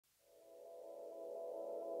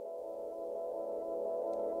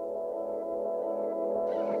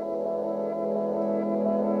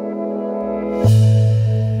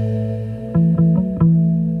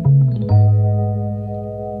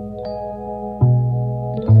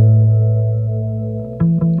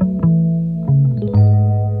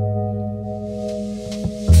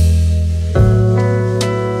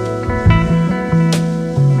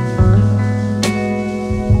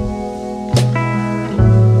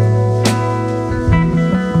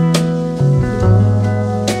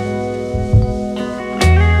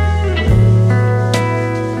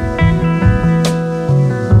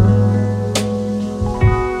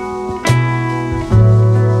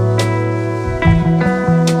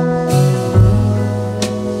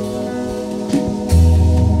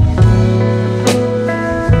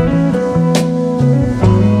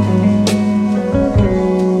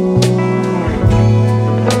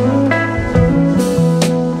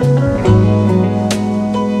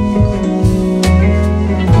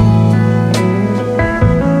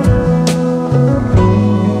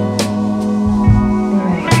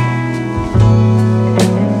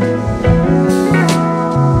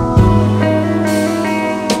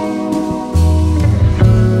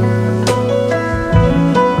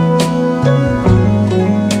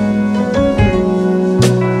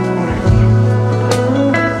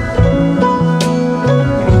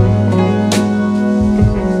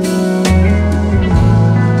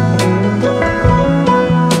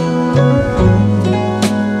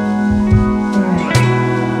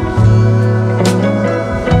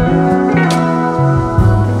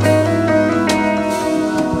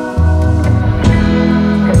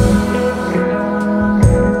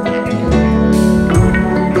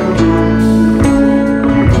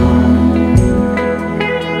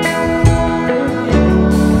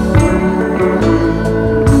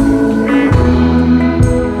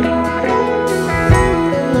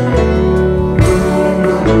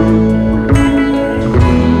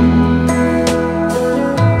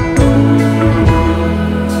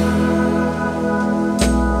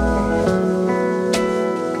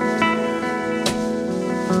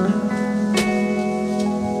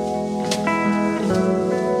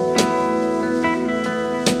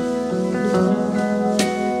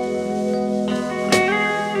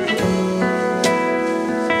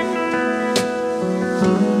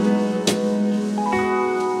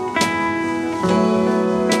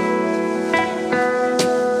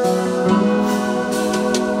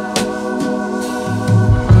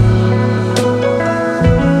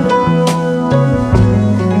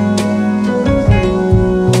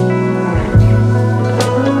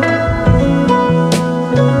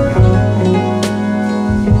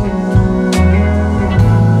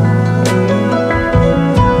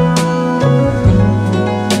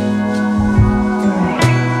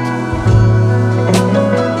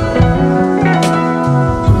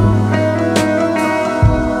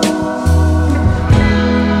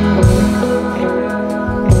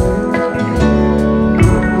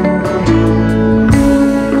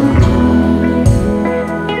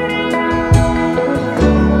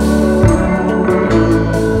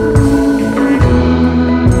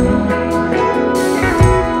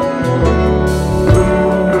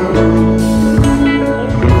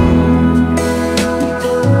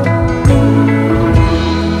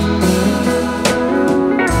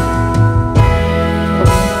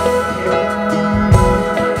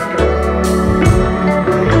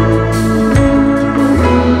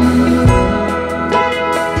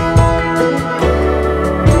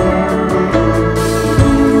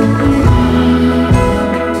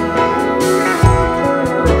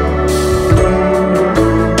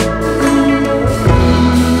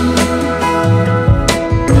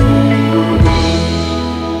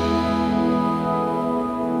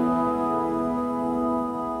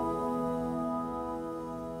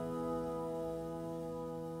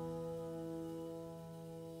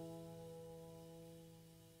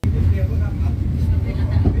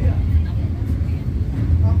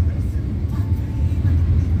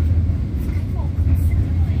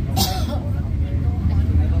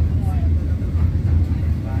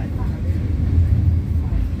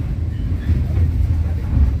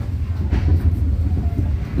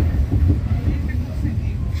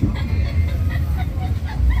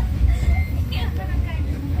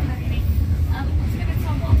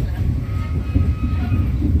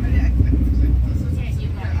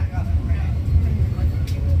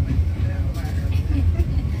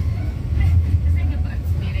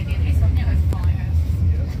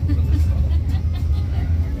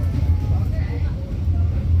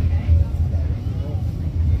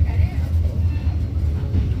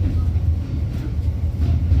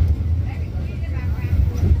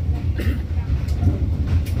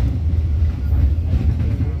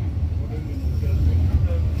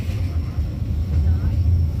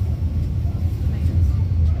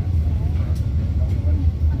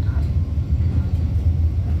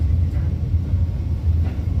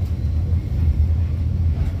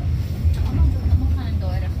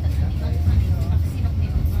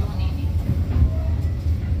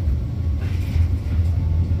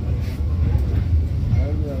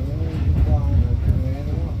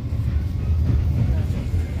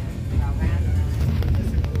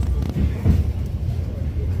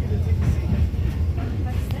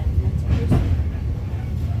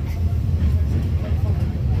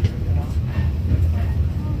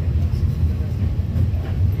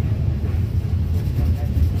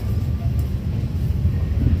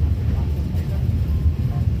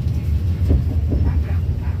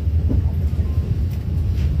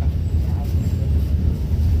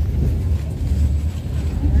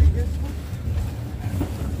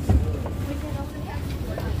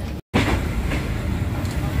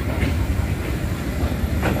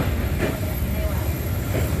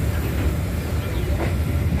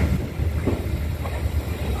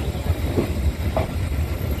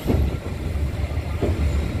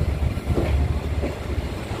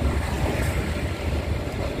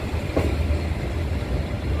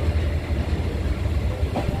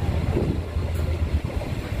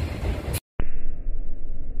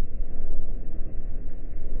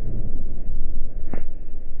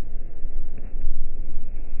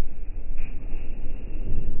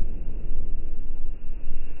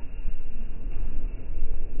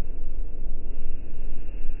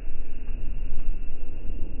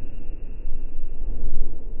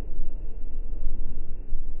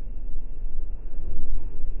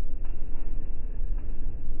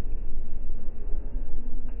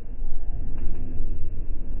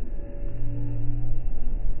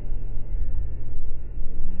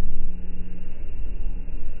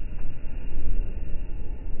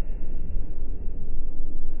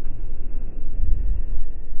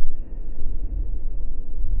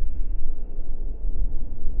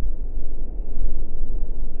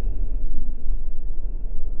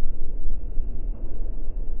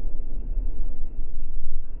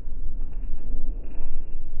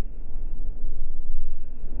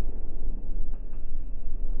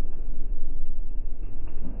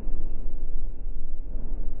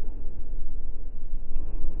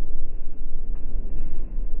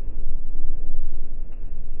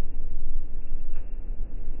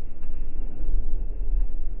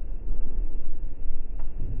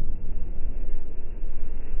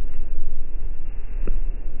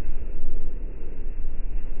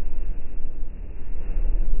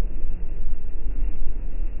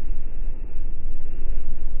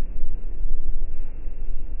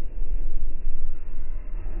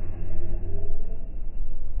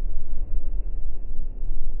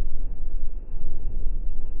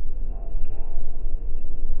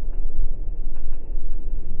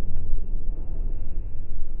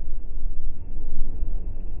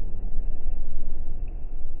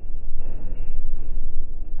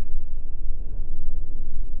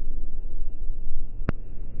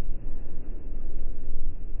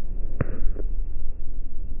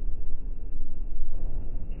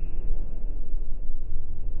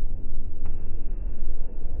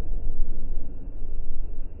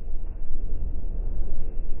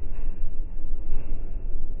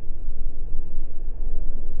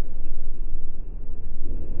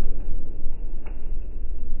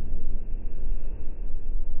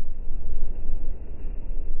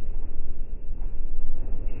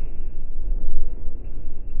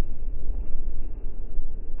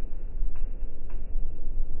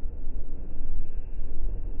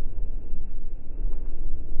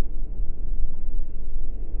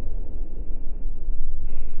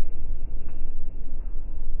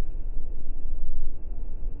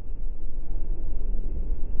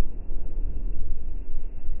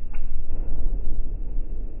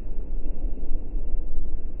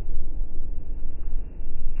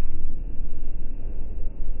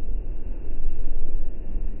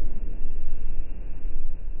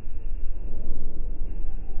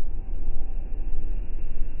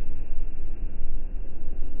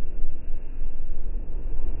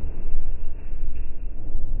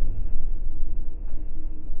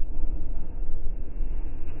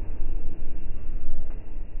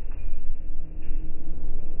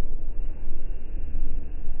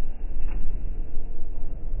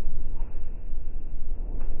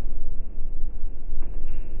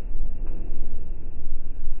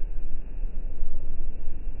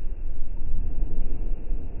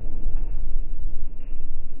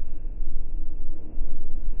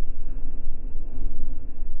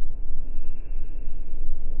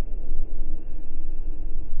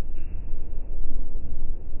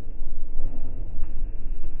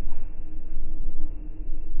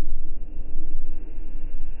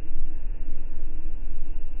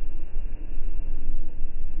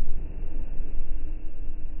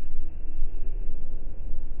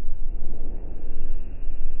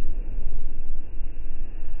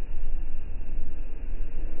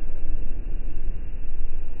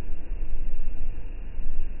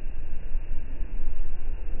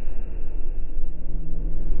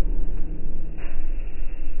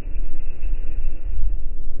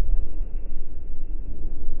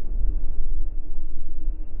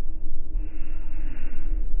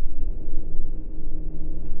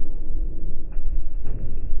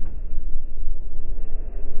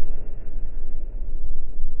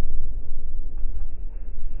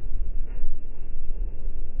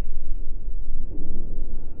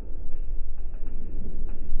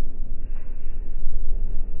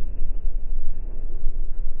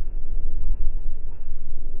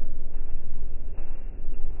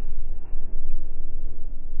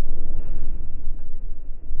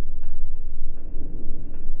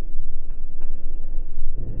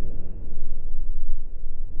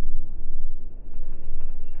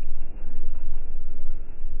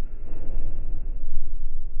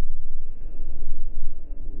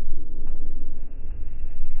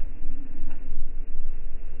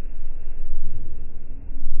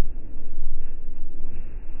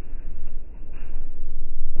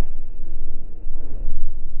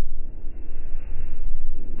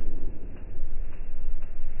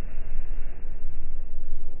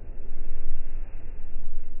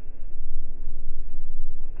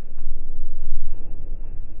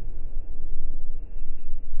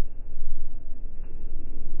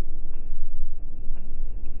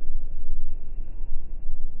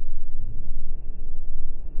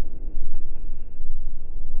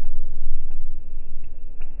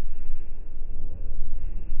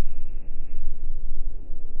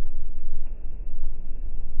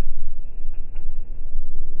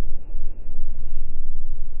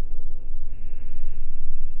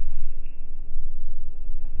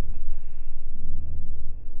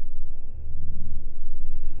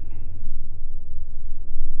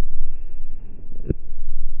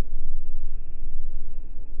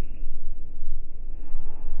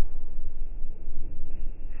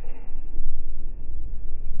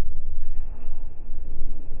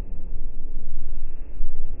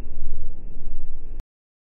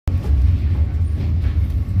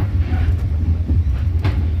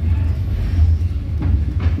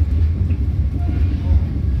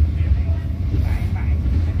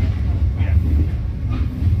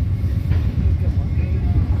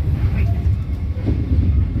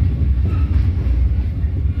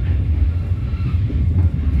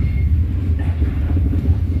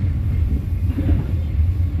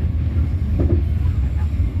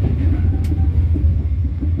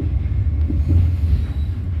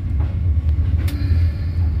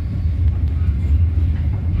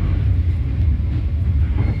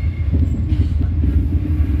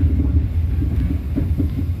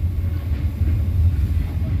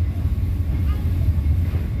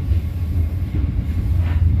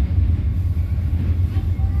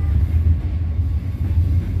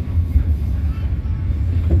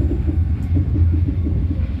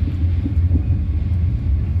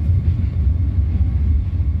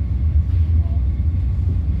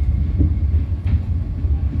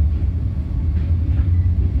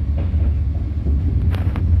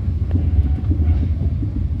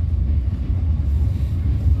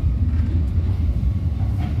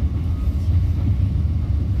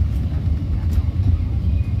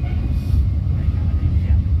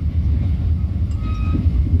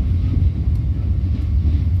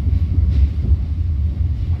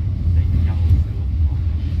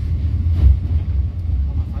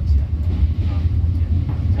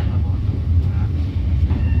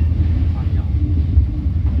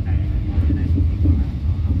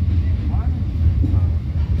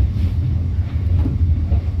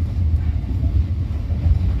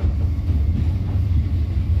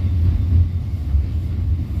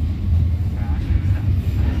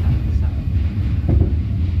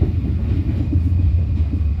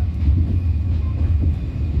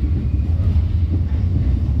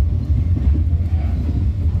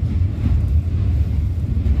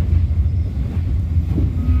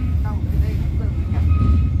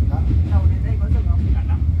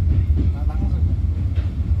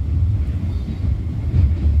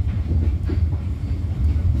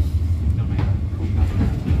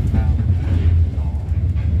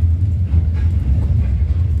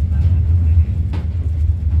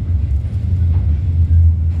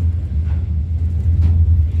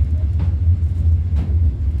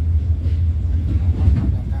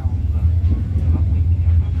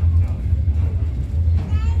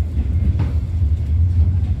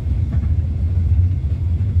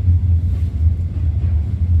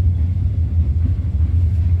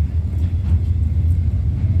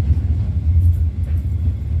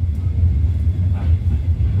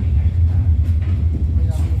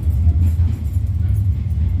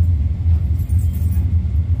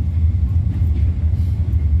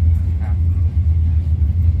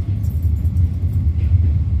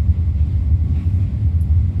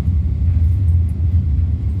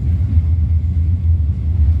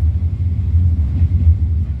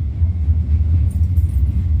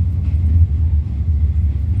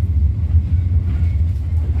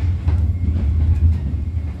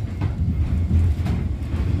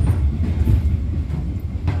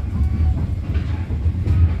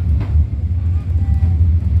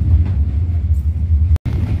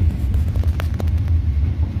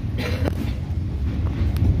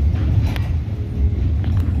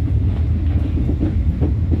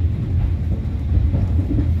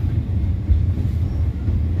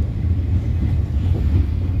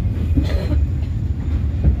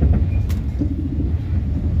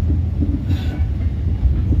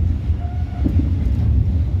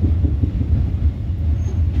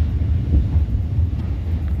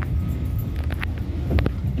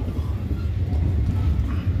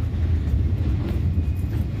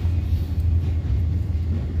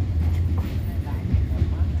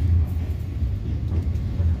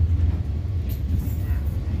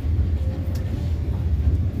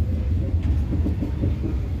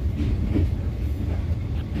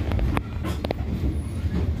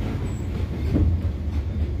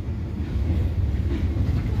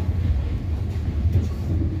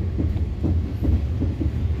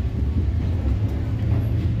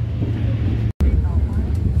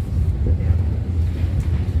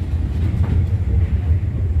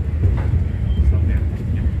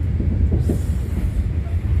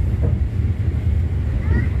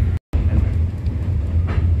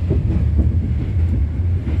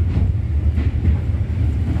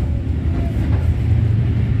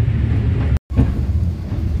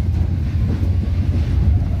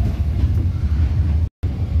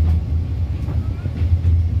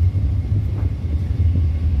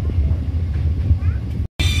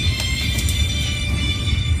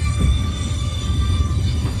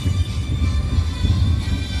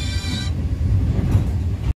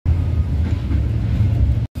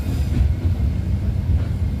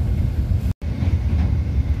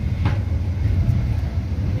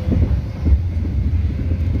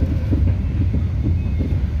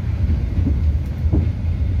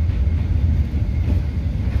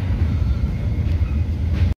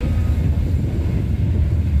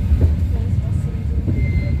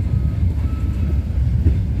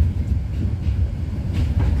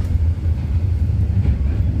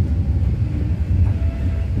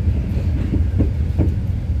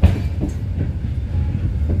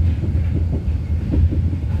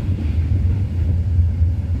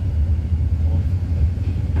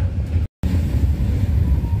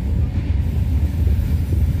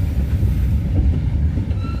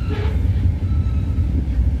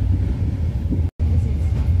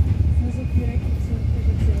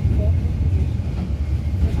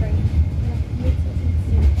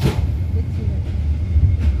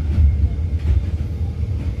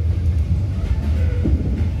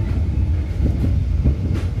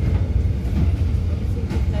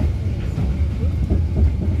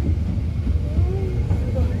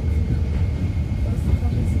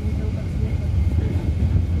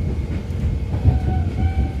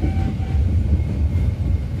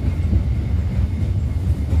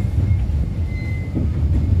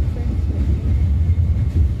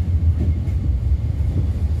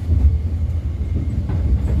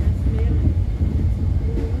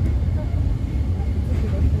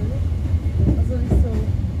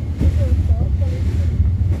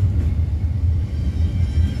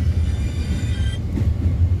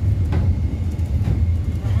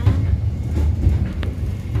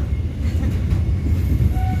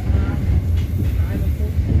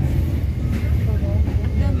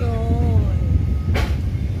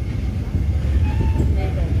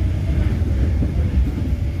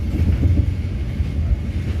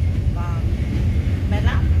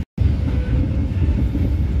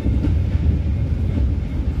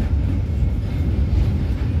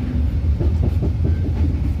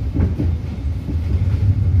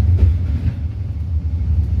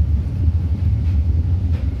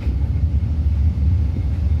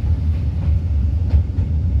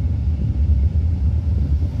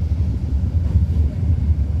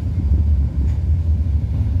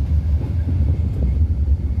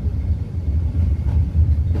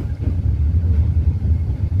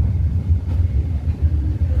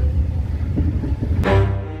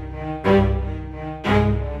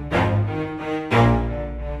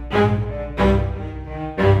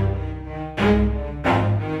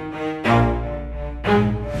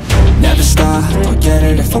stop, I'll get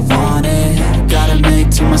it if I want it. Gotta make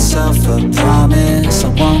to myself a promise. I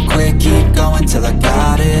won't quit, keep going till I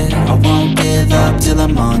got it. I won't give up till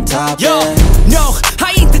I'm on top. Yo, no,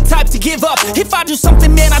 I ain't the type to give up. If I do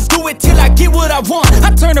something, man, I do it till I get what I want.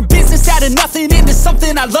 I turn a business out of nothing into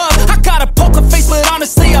something I love. I got a poker face, but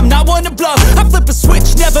honestly, I'm not one to bluff. I flip a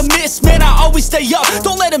switch, never miss, man, I always stay up.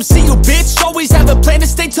 Don't let them see you, bitch, always have a plan to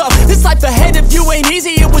stay tough. This life ahead of you ain't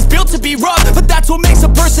easy, it was built to be rough. But that's what makes a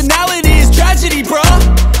personality, is tragedy, bruh.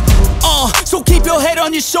 So keep your head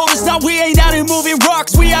on your shoulders. Now we ain't out here moving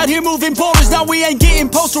rocks, we out here moving boulders. Now we ain't getting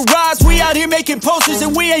posterized, we out here making posters.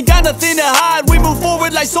 And we ain't got nothing to hide, we move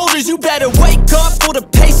forward like soldiers. You better wake up for the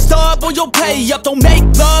pay stub, or you'll pay up. Don't make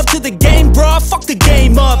love to the game, bruh, fuck the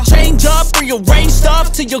game up. Change up, rearrange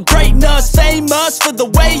stuff to your greatness. Famous for the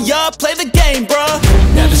way up, play the game, bruh.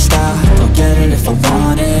 Never stop, I'll get it if I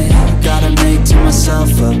want it. Gotta make to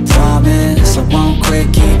myself a promise. I won't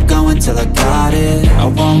quit, keep going till I got it. I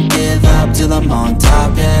won't give up till I'm on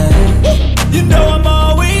top, yeah. You know I'm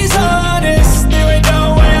always honest, there ain't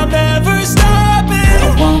no way I'm ever stopping.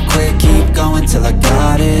 I won't quit, keep going till I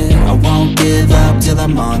got it. I won't give up till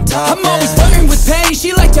I'm on top, I'm always flirting with pain,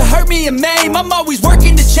 she like to hurt me and maim. I'm always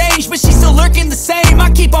working to change, but she's still lurking the same. I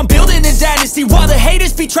keep on building a dynasty while the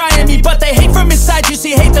haters be trying me. But they hate from inside, you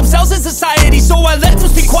see, hate themselves in society. So I let them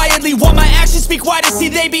speak quietly while my actions speak wider. See,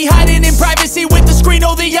 they be hiding in privacy with the screen.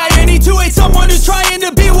 Oh, the irony to hate someone who's trying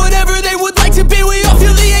to be whatever they would like to be. We all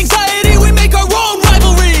feel the anxiety, we make our own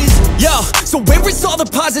rivalries. Yo, so where is all the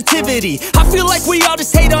positivity? I feel like we all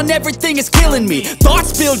just hate on everything, it's killing me.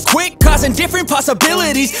 Thoughts build quick, causing different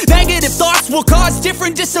possibilities. Negative thoughts will cause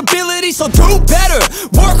different disabilities. So do better,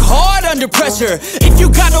 work hard under pressure. If you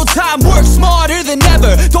got no time, work smarter than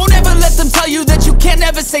ever. Don't ever let them tell you that you can't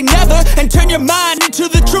ever say never. And turn your mind into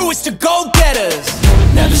the truest of go-getters.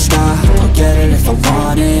 Never stop, I'll get it if I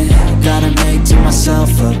want it. Gotta make to myself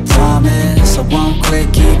a promise. I won't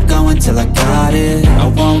quit, keep going till I got it. I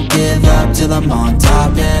won't give up till I'm on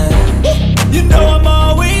top, yeah. You know I'm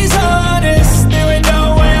always honest, there ain't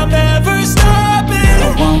no way I'm ever stopping.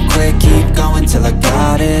 I won't quit, keep going till I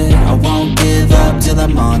got it. I won't give up till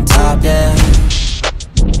I'm on top, yeah.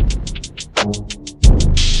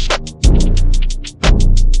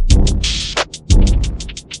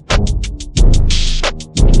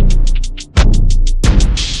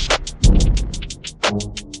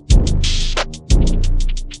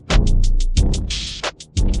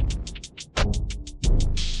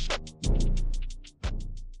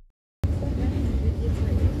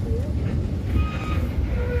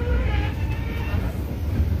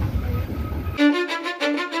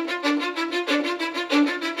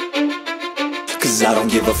 Cause I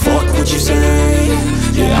don't give a fuck what you say.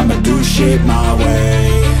 Yeah, I'ma do shit my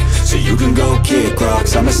way. So you can go kick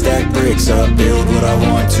rocks, I'ma stack bricks up, build what I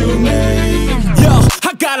want to make. Yo,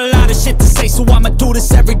 I got a lot of shit to say, so I'ma do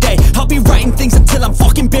this every day. I'll be writing things until I'm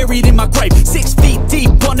fucking buried in my grave. 6 feet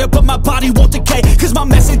deep under, but my body won't decay. Cause my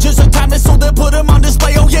messages are timeless, so they'll put them on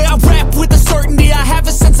display. Oh yeah, I rap with a certainty, I have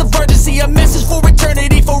a sense of urgency. A message for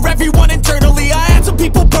eternity, for everyone internally. I had some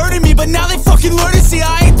people burning me, but now they fucking learn to see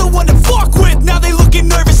I ain't the one to fuck with. Now they looking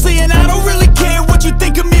nervously, and I don't really care what you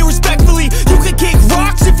think of me respectfully. You can kick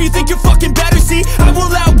rocks if you think you're fucking better, see. I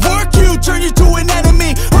will outwork you, turn you to an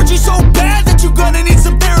enemy. Hurt you so bad that you're gonna need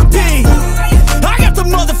some therapy. I got the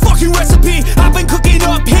motherfucking recipe, I've been cooking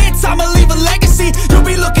up hits, I'ma leave a legacy. You'll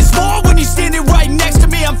be looking small when you're standing right next to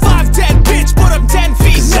me. I'm 5'10", bitch, but I'm 10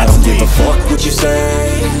 feet. Cause I don't give a fuck what you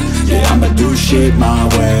say. Yeah, I'ma do shit my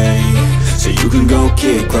way. So you can go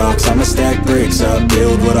kick rocks, I'ma stack bricks up,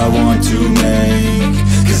 build what I want to make.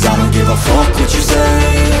 Cause I don't give a fuck what you say.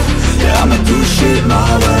 Yeah, I'ma do shit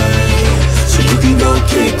my way. So you can go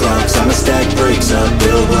kick rocks, I'ma stack bricks up,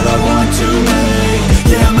 build what I want to make.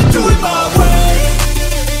 Yeah, I'ma do it my way.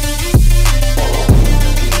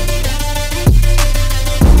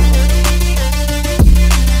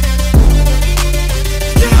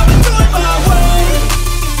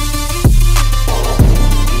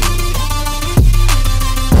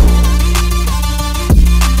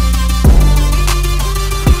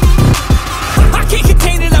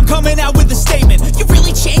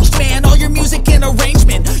 Changed, man, all your music and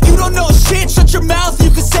arrangement. You don't know shit, shut your mouth,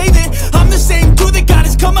 you can save it. I'm the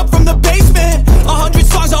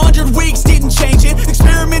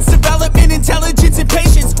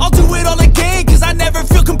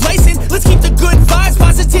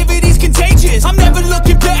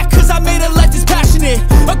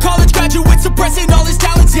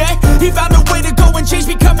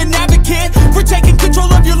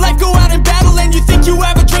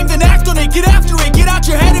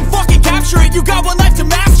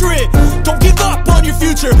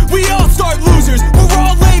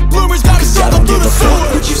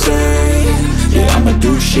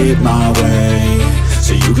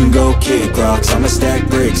kick rocks, I'ma stack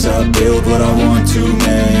bricks up, build what I want to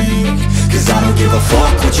make. Cause I don't give a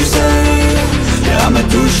fuck what you say, yeah, I'ma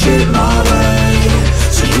do shit my way.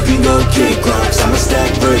 So you can go kick rocks, I'ma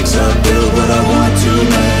stack bricks up, build what I want to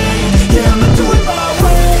make. Yeah, I'ma do it my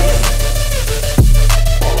way.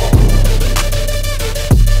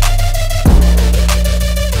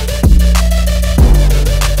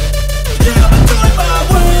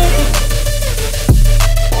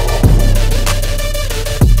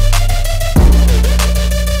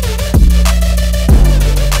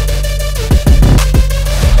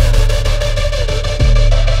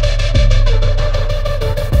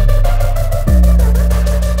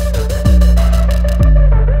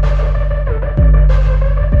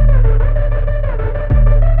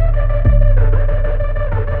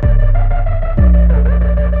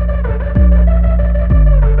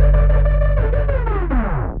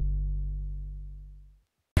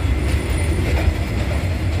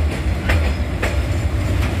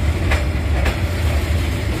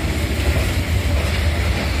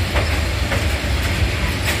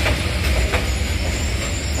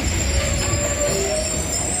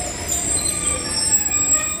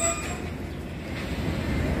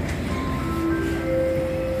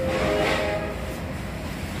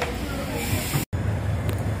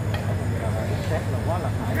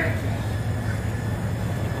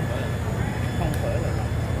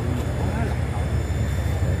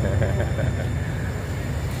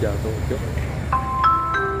 Chào tôi một chút.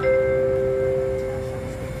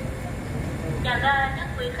 Nhà ga nhắc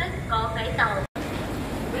quý khách có vé tàu.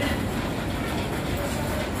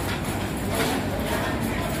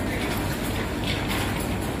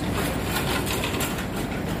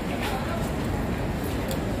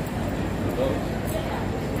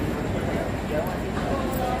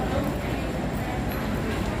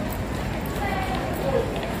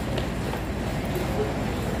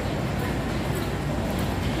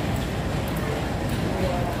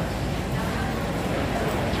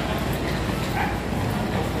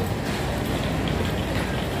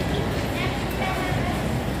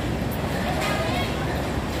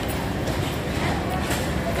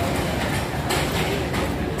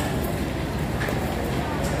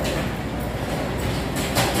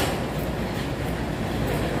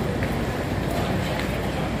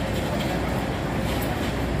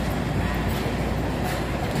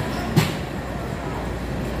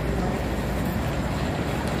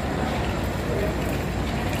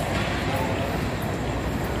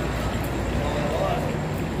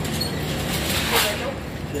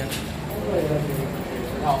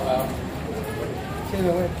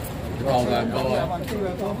 Còn là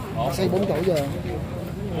con Xe 4 chỗ giờ.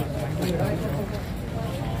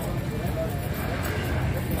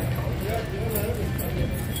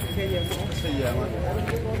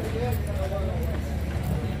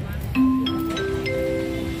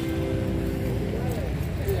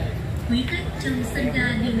 Quý khách trong sân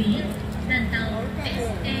ga lưu ý, đoàn tàu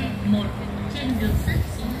SE1 trên đường sắt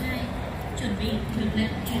số 2 chuẩn bị được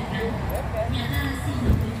lệnh chuyển bánh. Nhà ga xin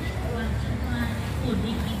mời quý khách vào trong toa ổn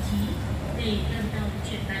định vị trí để đoàn tàu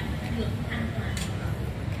chuyển bánh được an toàn.